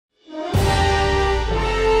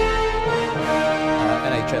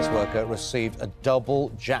America received a double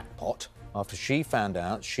jackpot after she found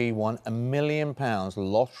out she won £1 million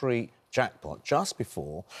lottery jackpot just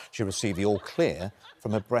before she received the all-clear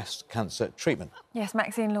from her breast cancer treatment. Yes,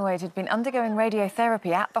 Maxine Lloyd had been undergoing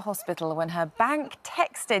radiotherapy at the hospital when her bank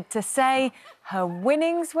texted to say her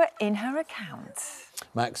winnings were in her account.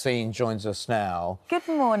 Maxine joins us now. Good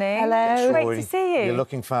morning. Hello. Great to see you. You're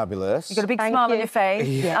looking fabulous. You've got a big smile on your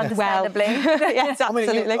face, understandably. Yes,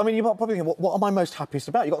 absolutely. I mean, you're probably thinking, what am I most happiest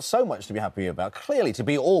about? You've got so much to be happy about. Clearly, to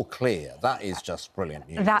be all clear, that is just brilliant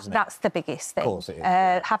news, isn't it? That's the biggest thing. Of course it is.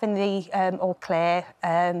 Having the all clear,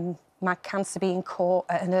 my cancer being caught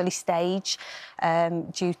at an early stage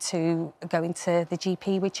due to going to the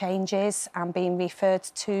GP with changes and being referred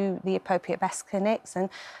to the appropriate breast clinics. And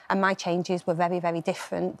my changes were very, very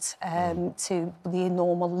different to the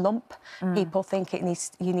normal lump. People think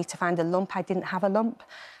you need to find a lump. I didn't have a lump.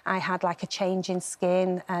 I had like a change in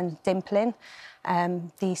skin and dimpling.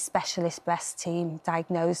 The specialist breast team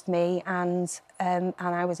diagnosed me and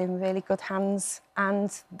I was in really good hands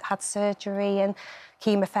and had surgery and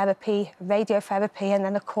chemotherapy, radiotherapy, and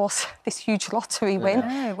then, of course, this huge lottery win,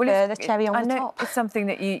 the cherry on the top. It's something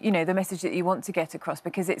that you know, the message that you want to get across,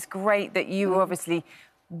 because it's great that you were obviously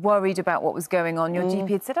worried about what was going on. Your GP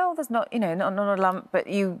had said, oh, there's not, you know, not a lump, but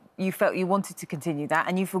you felt you wanted to continue that,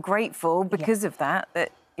 and you feel grateful because of that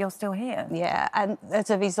you're still here. Yeah, and as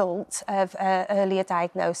a result of earlier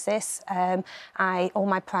diagnosis, all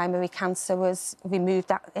my primary cancer was removed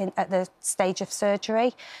at the stage of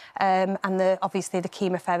surgery, and obviously the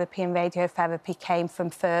chemotherapy and radiotherapy came from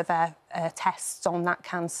further tests on that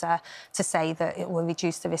cancer to say that it will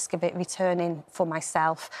reduce the risk of it returning for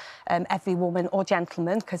myself. Every woman or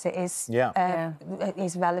gentleman, because it is it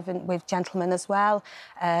is relevant with gentlemen as well.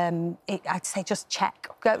 I'd say just check.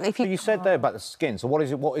 You said there about the skin. So what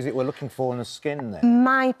is it we're looking for in the skin then?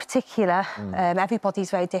 My particular,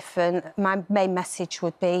 everybody's very different. My main message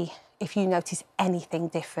would be, if you notice anything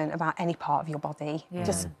different about any part of your body,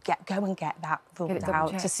 just go and get that ruled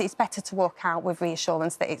out. It's better to walk out with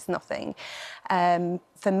reassurance that it's nothing.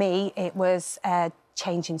 For me, it was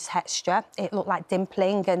change in texture. It looked like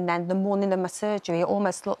dimpling, and then the morning of my surgery, it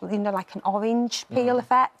almost looked, you know, like an orange peel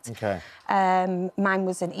effect. Okay. Mine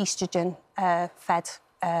was an estrogen fed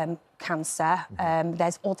cancer.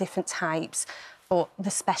 There's all different types. But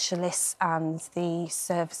the specialists and the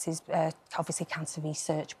services, obviously Cancer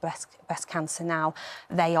Research, breast cancer now,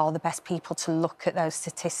 they are the best people to look at those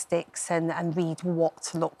statistics and read what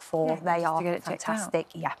to look for. They are fantastic.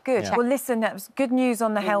 Yeah, good. Yeah. Well, listen, that was good news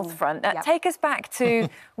on the health front. Take us back to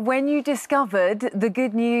when you discovered the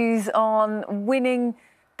good news on winning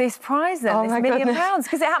this prize, then, this £1 million,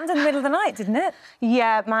 because it happened in the middle of the night, didn't it?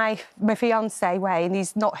 Yeah, my fiancé Wayne,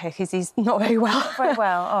 he's not here because he's not very well. Not very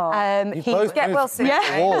well. Oh, he get well soon.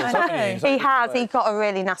 Yeah, he has. He got a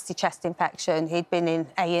really nasty chest infection. He'd been in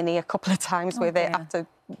A&E a couple of times with it after,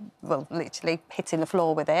 well, literally hitting the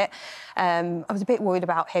floor with it. I was a bit worried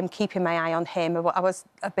about him, keeping my eye on him. I was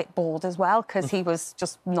a bit bored as well because he was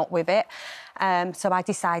just not with it. So I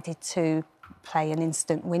decided to play an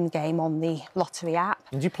instant win game on the lottery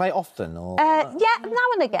app. Did you play often? Or... yeah, now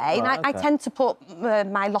and again. Right, okay. I tend to put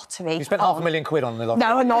my lottery You spent on. £500,000 on the lottery?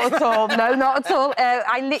 No, not at all. No, not at all.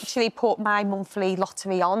 I literally put my monthly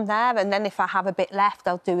lottery on there, and then if I have a bit left,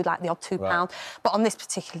 I'll do, like, the odd £2. Right. But on this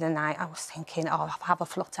particular night, I was thinking, oh, I'll have a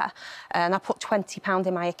flutter. And I put £20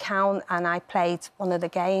 in my account, and I played one of the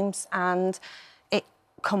games, and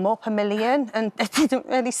come up $1 million, and it didn't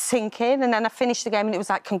really sink in. And then I finished the game and it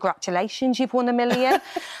was like, congratulations, you've won $1 million.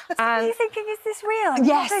 And you're thinking, is this real?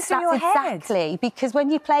 Yes, that's exactly. Because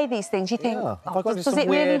when you play these things, you think, does it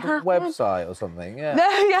really happen? Website or something? Yeah. No,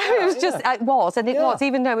 it was just, it was,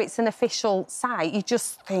 even though it's an official site, you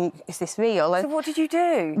just think, is this real? And, so what did you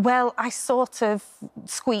do? Well, I sort of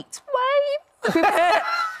squeaked, Wayne.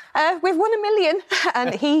 We've won $1 million.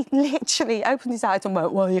 And he literally opened his eyes and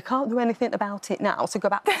went, well, you can't do anything about it now, so go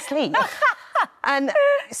back to sleep. And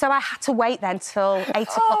so I had to wait then till 8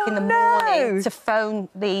 o'clock in the morning to phone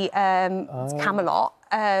the Camelot.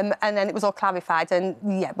 And then it was all clarified, and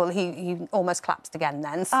well, he almost collapsed again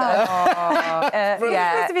then. So,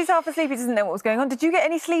 If he's half asleep, he doesn't know what was going on. Did you get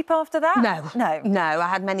any sleep after that? No. I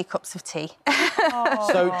had many cups of tea.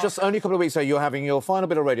 So just only a couple of weeks ago, you're having your final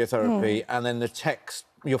bit of radiotherapy, and then the text.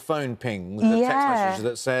 Your phone pings the text message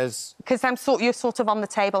that says... Because you're sort of on the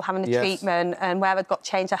table having a treatment, and where I'd got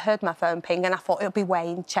changed, I heard my phone ping, and I thought it'll be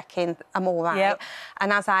Wayne checking I'm all right. Yep.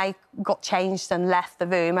 And as I got changed and left the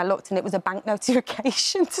room, I looked and it was a bank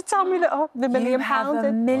notification to tell me that the £1 million. You have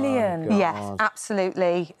 £1 million. Yes,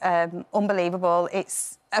 absolutely unbelievable.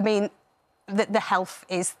 I mean, the health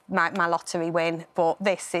is my lottery win, but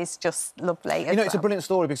this is just lovely. You know, it's a brilliant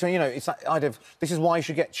story because, you know, it's like, this is why you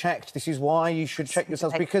should get checked. This is why you should check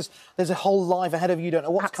yourselves, because there's a whole life ahead of you. You don't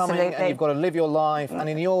know what's coming, and you've got to live your life. And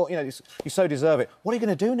in your, you know, you so deserve it. What are you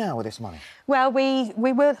going to do now with this money? Well, we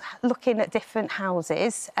were looking at different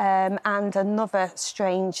houses, and another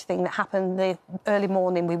strange thing that happened the early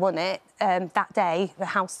morning we won it. That day, the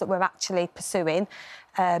house that we're actually pursuing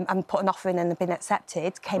and put an offer in and have been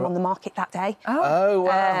accepted came on the market that day. Oh,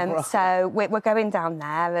 wow. Right. So we're going down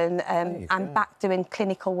there, and I'm back doing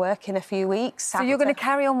clinical work in a few weeks. So you're going to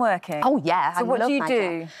carry on working? Oh, yeah. So what do you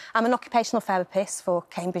do? I'm an occupational therapist for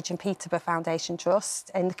Cambridge and Peterborough Foundation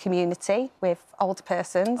Trust in the community with older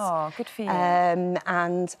persons. Oh, good for you.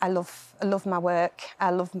 And I love my work.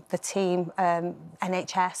 I love the team,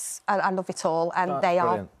 NHS. I love it all, and That's they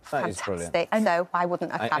brilliant. are fantastic. So why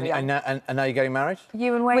wouldn't I carry on? And now you're getting married?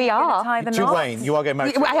 You and Wayne We are. tie the To knots? Wayne, you are getting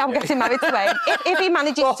married. I am getting married to Wayne. If he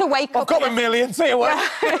manages to wake up... I've got a million, see you, Wayne.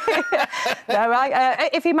 No, right.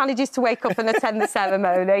 If he manages to wake up and attend the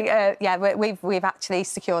ceremony, yeah, we've actually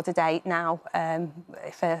secured a date now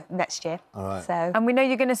for next year. All right. So. And we know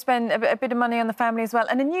you're going to spend a bit of money on the family as well.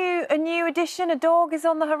 And a new addition, a dog is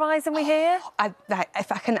on the horizon, we hear?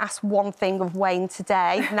 If I can ask one thing of Wayne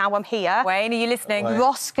today, now I'm here. Wayne, are you listening? Wayne.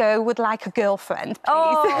 Roscoe would like a girlfriend, please.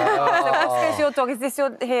 Oh, so Roscoe's your dog. Is this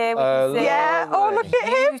your here? Yeah. Oh, look at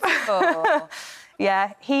him. Beautiful.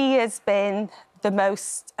 Yeah, he has been the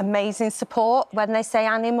most amazing support. When they say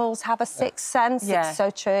animals have a sixth sense, it's so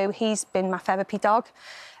true. He's been my therapy dog.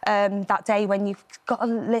 That day when you've got a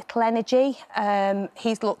little energy,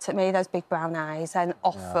 he's looked at me, those big brown eyes, and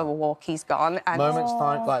off for a walk he's gone. And Moments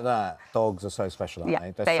like that, dogs are so special,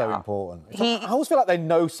 aren't they? They're so important. I always feel like they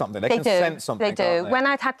know something. They can sense something. They do. When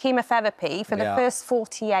I'd had chemotherapy, for the first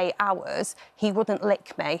 48 hours, he wouldn't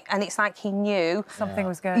lick me. And it's like he knew... Something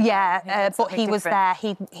was going on. Yeah, but he was there.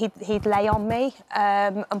 He'd lay on me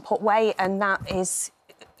and put weight, and that is...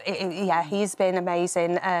 Yeah, he's been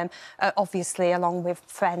amazing, obviously, along with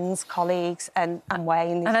friends, colleagues and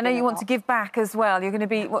Wayne. And I know you want to give back as well. You're going to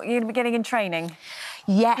be getting in training?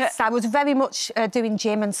 Yes, I was very much doing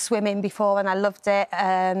gym and swimming before, and I loved it.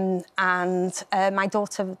 And my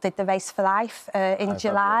daughter did the Race for Life in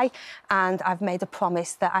July, and I've made a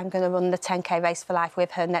promise that I'm going to run the 10K Race for Life with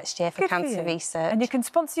her next year for cancer research. And you can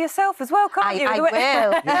sponsor yourself as well, can't you? I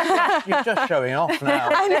will. You're just showing off now,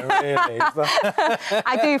 really.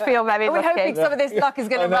 I do feel very lucky. We're hoping some of this luck is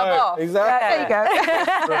going to rub off. Exactly. There you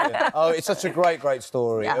go. Brilliant. Oh, it's such a great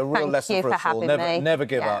story. Yeah, a real lesson for us all. Never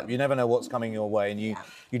give up. You never know what's coming your way, and you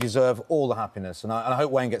deserve all the happiness. And I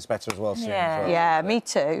hope Wayne gets better as well soon. Yeah, yeah, me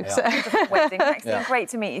too. Wedding. Great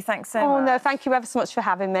to meet you. Thanks so much. Oh, no, thank you ever so much for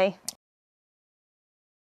having me.